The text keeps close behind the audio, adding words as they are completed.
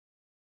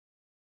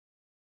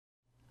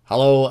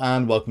Hello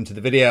and welcome to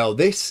the video.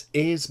 This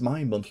is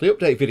my monthly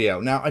update video.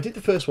 Now, I did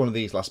the first one of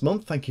these last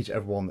month. Thank you to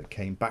everyone that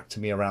came back to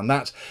me around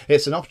that.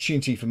 It's an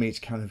opportunity for me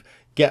to kind of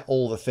get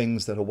all the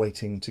things that are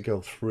waiting to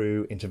go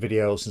through into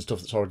videos and stuff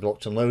that's already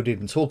locked and loaded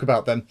and talk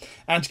about them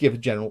and to give a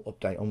general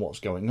update on what's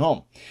going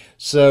on.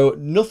 So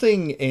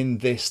nothing in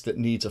this that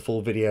needs a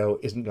full video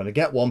isn't going to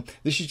get one.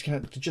 This is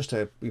just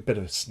a bit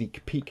of a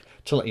sneak peek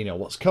to let you know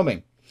what's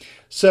coming.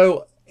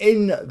 So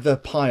in the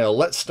pile,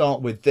 let's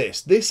start with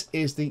this. This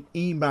is the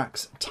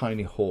Emax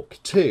Tiny Hawk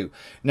 2.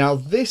 Now,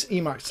 this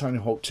Emax Tiny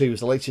Hawk 2 is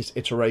the latest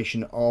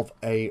iteration of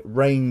a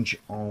range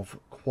of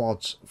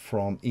quads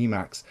from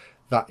Emax.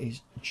 That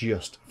is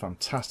just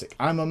fantastic.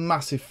 I'm a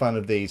massive fan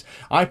of these.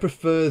 I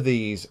prefer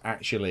these,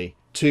 actually,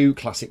 to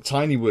classic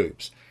Tiny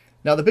Whoops.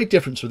 Now, the big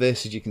difference with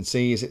this, as you can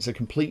see, is it's a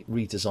complete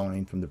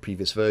redesign from the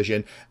previous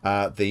version.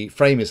 The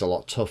frame is a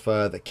lot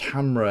tougher. The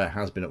camera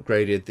has been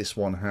upgraded. This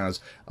one has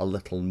a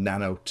little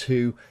Nano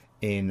 2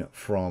 in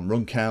from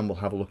Runcam. We'll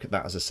have a look at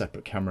that as a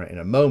separate camera in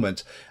a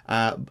moment.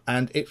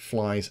 And it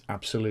flies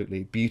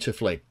absolutely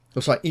beautifully.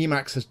 Looks like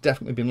Emax has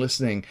definitely been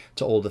listening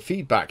to all the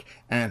feedback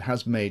and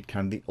has made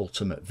kind of the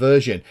ultimate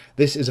version.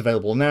 This is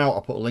available now.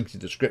 I'll put a link in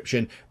the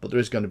description, but there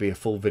is going to be a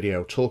full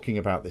video talking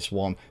about this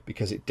one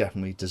because it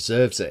definitely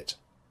deserves it.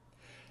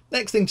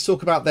 Next thing to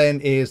talk about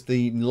then is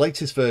the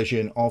latest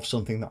version of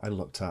something that I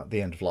looked at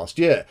the end of last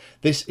year.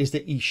 This is the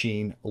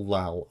Eachine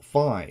Lal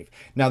 5.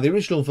 Now, the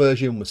original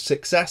version was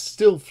 6S,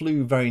 still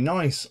flew very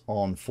nice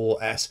on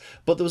 4S,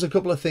 but there was a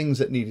couple of things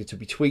that needed to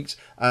be tweaked.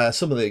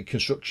 Some of the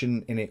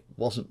construction in it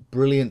wasn't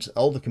brilliant.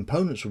 All the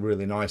components were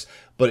really nice,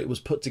 but it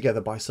was put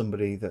together by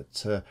somebody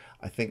that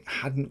I think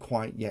hadn't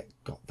quite yet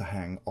got the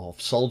hang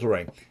of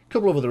soldering. A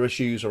couple of other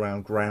issues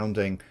around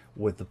grounding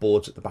with the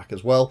boards at the back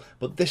as well,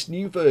 but this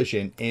new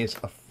version is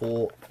a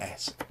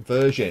 4S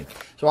version.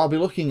 So I'll be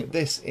looking at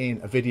this in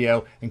a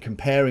video and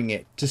comparing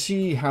it to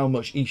see how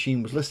much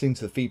Eachine was listening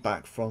to the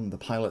feedback from the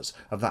pilots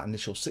of that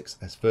initial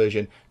 6S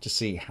version to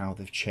see how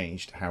they've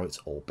changed how it's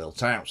all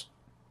built out.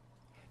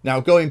 Now,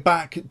 going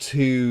back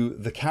to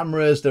the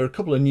cameras, there are a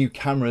couple of new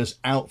cameras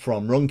out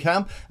from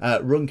Runcam.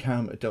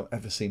 Runcam don't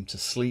ever seem to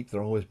sleep.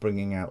 They're always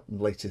bringing out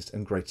latest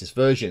and greatest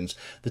versions.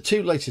 The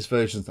two latest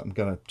versions that I'm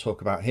going to talk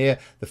about here,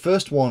 the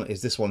first one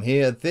is this one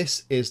here.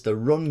 This is the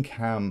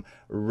Runcam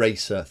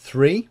Racer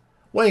 3,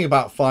 weighing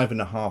about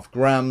 5.5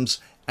 grams.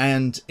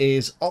 And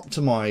is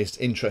optimized,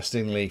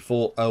 interestingly,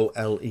 for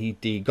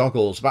OLED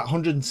goggles, about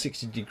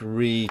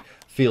 160-degree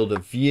field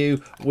of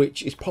view,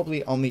 which is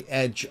probably on the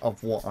edge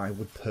of what I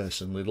would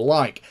personally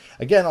like.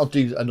 Again, I'll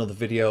do another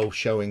video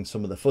showing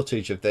some of the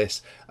footage of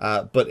this,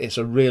 but it's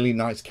a really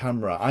nice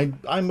camera.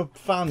 I'm a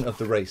fan of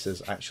the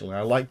Racers, actually.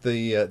 I like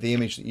the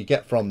image that you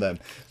get from them.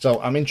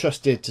 So I'm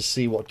interested to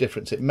see what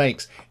difference it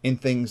makes in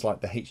things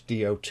like the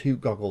HDO2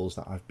 goggles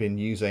that I've been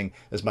using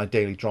as my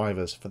daily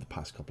drivers for the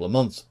past couple of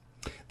months.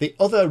 The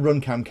other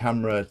Runcam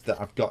camera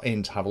that I've got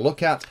in to have a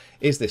look at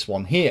is this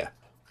one here.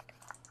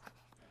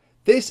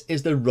 This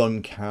is the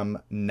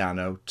Runcam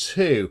Nano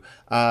 2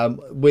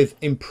 with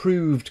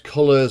improved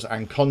colours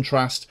and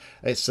contrast.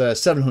 It's a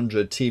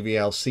 700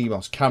 TVL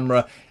CMOS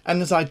camera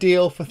and is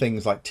ideal for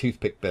things like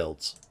toothpick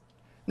builds.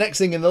 Next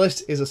thing in the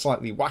list is a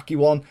slightly wacky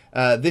one.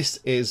 This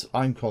is,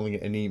 I'm calling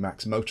it an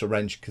Emax motor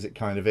wrench because it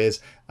kind of is.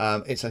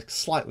 It's a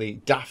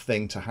slightly daft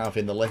thing to have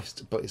in the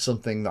list, but it's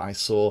something that I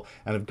saw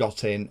and have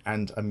got in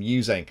and am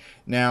using.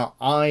 Now,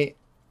 I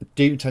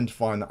do tend to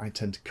find that I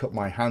tend to cut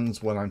my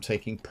hands when I'm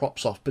taking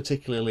props off,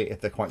 particularly if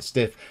they're quite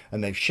stiff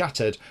and they've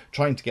shattered.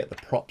 Trying to get the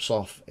props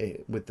off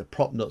with the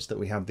prop nuts that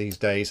we have these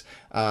days,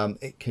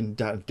 it can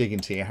dig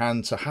into your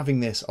hand. So having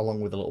this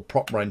along with a little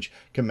prop wrench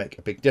can make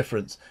a big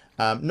difference.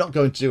 Not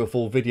going to do a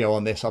full video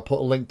on this. I'll put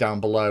a link down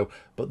below,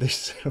 but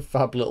this is a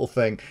fab little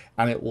thing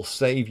and it will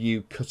save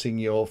you cutting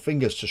your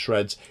fingers to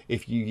shreds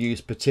if you use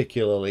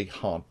particularly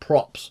hard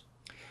props.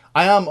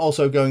 I am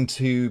also going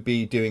to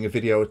be doing a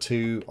video or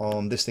two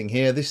on this thing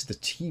here. This is the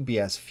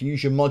TBS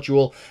Fusion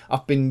module.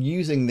 I've been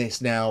using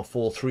this now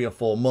for 3 or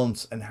 4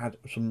 months and had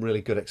some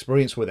really good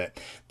experience with it.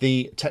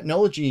 The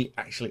technology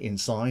actually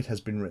inside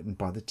has been written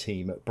by the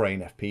team at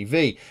Brain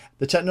FPV.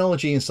 The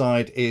technology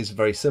inside is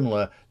very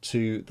similar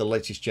to the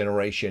latest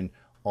generation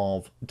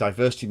of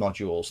diversity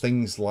modules,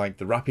 things like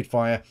the rapid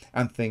fire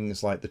and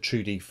things like the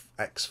TrueD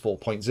X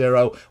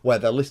 4.0, where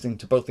they're listening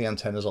to both the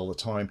antennas all the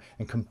time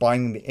and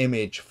combining the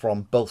image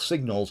from both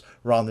signals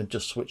rather than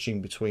just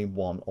switching between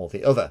one or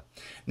the other.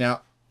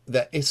 Now,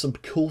 there is some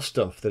cool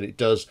stuff that it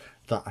does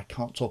that I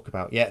can't talk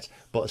about yet,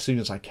 but as soon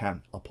as I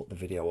can, I'll put the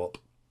video up.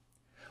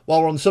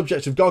 While we're on the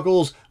subject of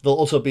goggles, there'll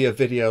also be a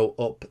video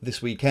up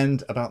this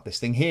weekend about this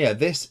thing here.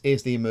 This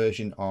is the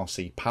Immersion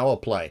RC Power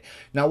Play.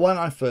 Now, when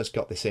I first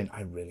got this in,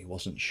 I really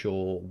wasn't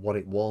sure what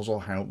it was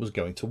or how it was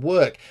going to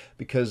work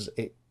because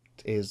it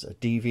is a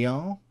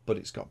DVR, but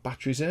it's got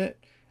batteries in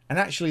it. And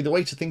actually, the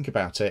way to think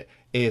about it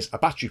is a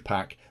battery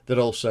pack that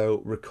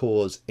also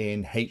records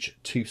in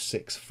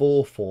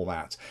H.264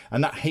 format.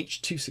 And that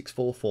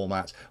H.264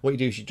 format, what you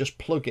do is you just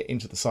plug it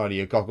into the side of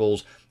your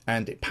goggles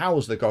and it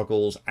powers the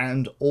goggles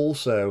and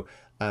also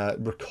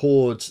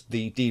records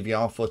the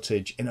DVR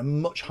footage in a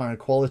much higher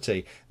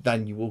quality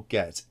than you will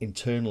get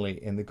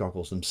internally in the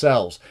goggles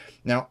themselves.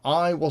 Now,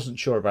 I wasn't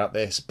sure about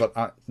this, but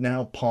it's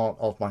now part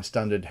of my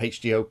standard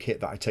HDO kit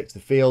that I take to the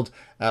field.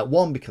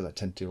 One, because I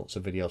tend to do lots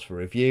of videos for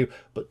review,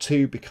 but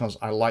two, because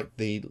I like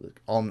the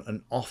on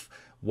and off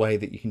way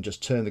that you can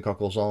just turn the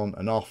goggles on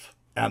and off,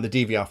 and the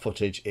DVR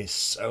footage is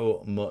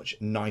so much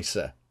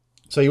nicer.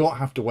 So you won't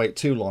have to wait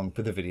too long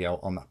for the video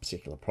on that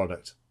particular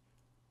product.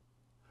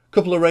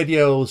 Couple of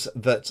radios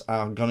that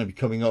are going to be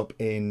coming up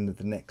in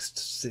the next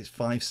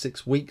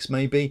 5-6 weeks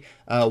maybe.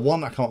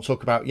 One I can't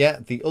talk about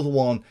yet. The other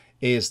one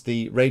is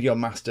the Radio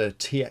Master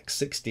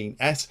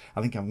TX16S.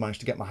 I think I've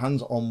managed to get my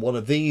hands on one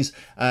of these.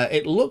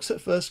 It looks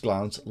at first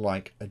glance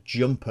like a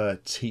Jumper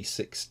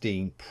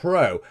T16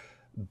 Pro,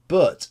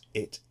 but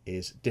it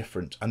is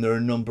different, and there are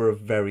a number of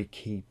very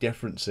key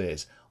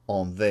differences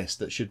on this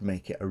that should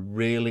make it a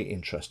really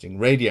interesting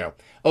radio.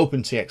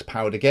 OpenTX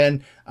powered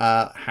again,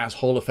 has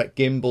Hall effect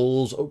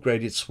gimbals,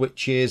 upgraded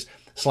switches,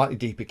 slightly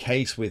deeper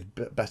case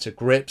with better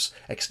grips,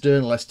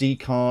 external SD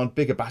card,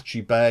 bigger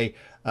battery bay,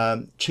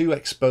 2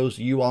 exposed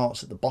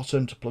UARTs at the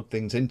bottom to plug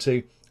things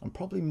into. I'm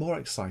probably more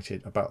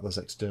excited about those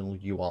external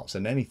UARTs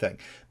than anything,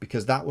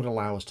 because that would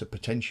allow us to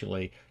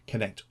potentially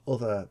connect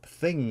other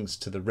things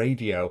to the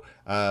radio,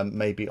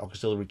 maybe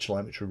auxiliary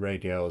telemetry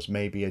radios,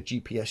 maybe a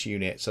GPS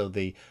unit, so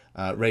the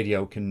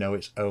radio can know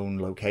its own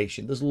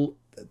location.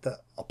 The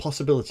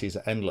possibilities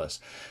are endless.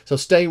 So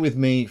stay with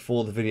me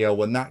for the video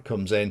when that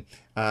comes in.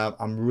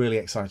 I'm really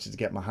excited to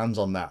get my hands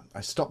on that.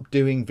 I stopped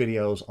doing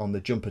videos on the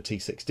Jumper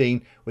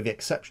T16, with the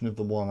exception of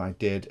the one I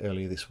did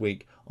earlier this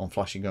week on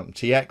flashing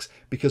OpenTX,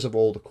 because of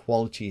all the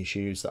quality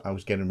issues that I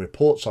was getting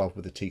reports of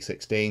with the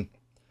T16.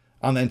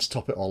 And then to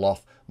top it all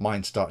off,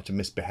 mine started to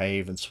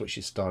misbehave and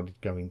switches started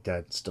going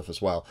dead and stuff as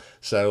well.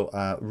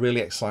 So really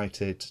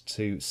excited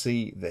to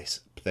see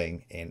this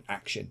thing in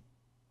action.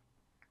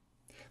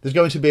 There's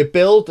going to be a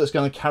build that's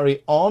going to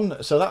carry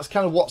on. So that's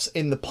kind of what's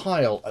in the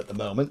pile at the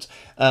moment.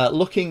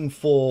 Looking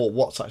for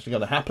what's actually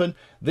going to happen.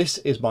 This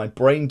is my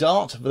brain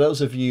dart. For those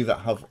of you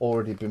that have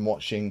already been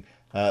watching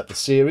the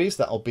series,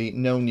 that'll be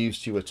no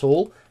news to you at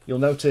all. You'll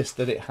notice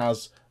that it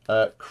has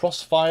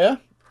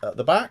crossfire at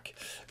the back.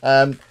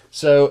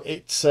 So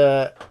it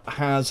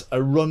has a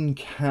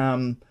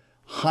RunCam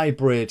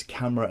hybrid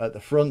camera at the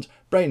front,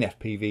 brain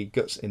FPV,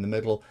 guts in the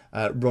middle,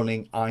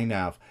 running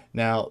iNav.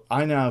 Now,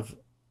 iNav,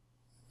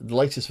 the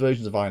latest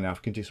versions of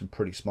iNav can do some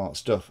pretty smart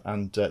stuff,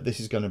 and this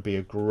is going to be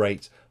a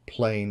great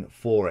plane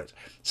for it.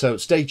 So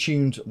stay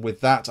tuned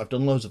with that. I've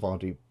done loads of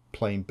RD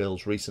plane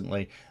builds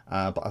recently,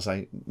 but as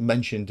I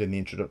mentioned in the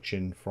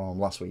introduction from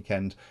last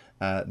weekend,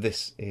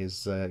 this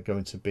is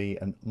going to be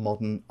a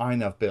modern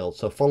iNav build.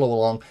 So follow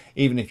along.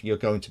 Even if you're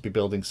going to be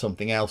building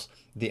something else,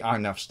 the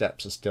iNav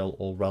steps are still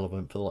all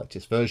relevant for the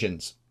latest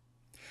versions.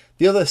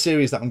 The other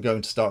series that I'm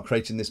going to start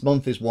creating this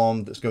month is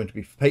one that's going to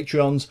be for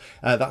Patreons.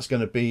 That's going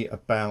to be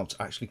about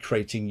actually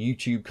creating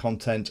YouTube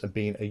content and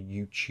being a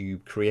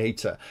YouTube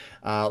creator.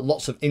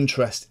 Lots of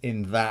interest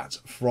in that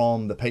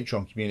from the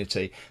Patreon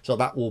community, so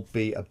that will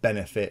be a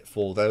benefit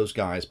for those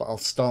guys. But I'll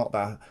start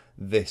that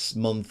this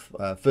month.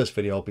 First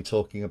video I'll be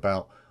talking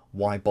about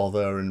why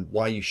bother and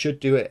why you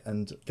should do it,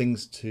 and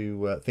things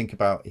to think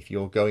about if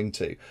you're going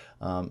to.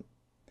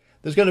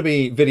 There's going to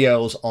be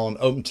videos on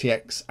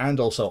OpenTX and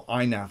also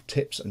iNav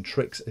tips and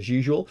tricks as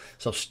usual.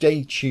 So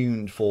stay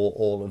tuned for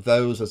all of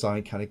those as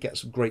I kind of get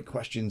some great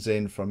questions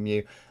in from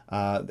you.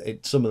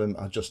 Some of them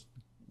are just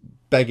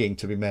begging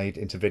to be made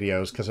into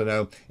videos, because I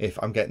know if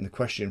I'm getting the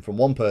question from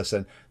one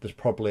person, there's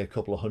probably a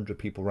couple of hundred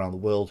people around the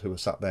world who are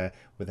sat there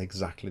with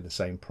exactly the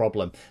same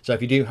problem. So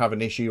if you do have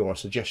an issue or a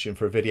suggestion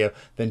for a video,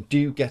 then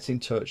do get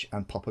in touch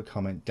and pop a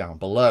comment down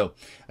below.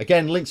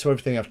 Again, links to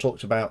everything I've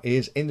talked about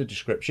is in the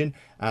description,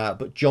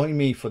 but join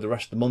me for the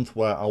rest of the month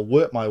where I'll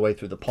work my way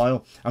through the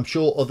pile. I'm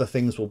sure other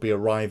things will be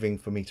arriving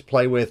for me to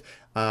play with,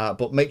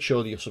 but make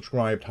sure that you're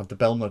subscribed, have the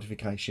bell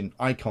notification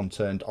icon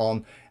turned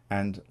on,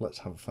 and let's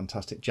have a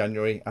fantastic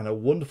January and a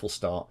wonderful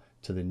start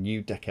to the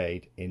new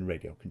decade in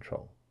radio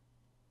control.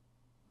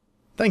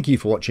 Thank you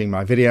for watching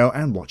my video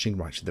and watching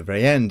right to the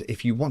very end.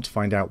 If you want to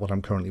find out what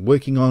I'm currently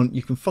working on,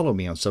 you can follow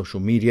me on social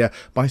media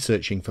by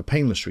searching for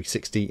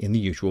Painless360 in the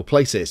usual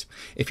places.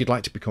 If you'd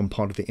like to become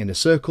part of the inner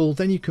circle,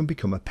 then you can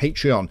become a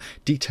Patreon.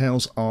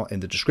 Details are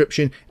in the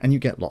description and you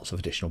get lots of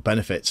additional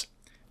benefits.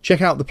 Check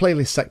out the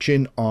playlist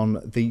section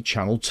on the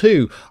channel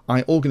too.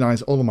 I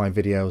organise all of my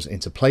videos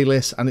into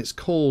playlists, and it's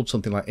called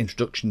something like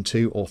Introduction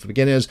to or for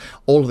Beginners.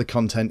 All of the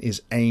content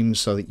is aimed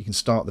so that you can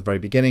start at the very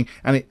beginning,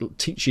 and it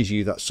teaches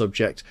you that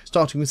subject,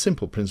 starting with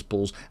simple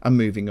principles and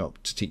moving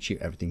up to teach you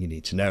everything you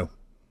need to know.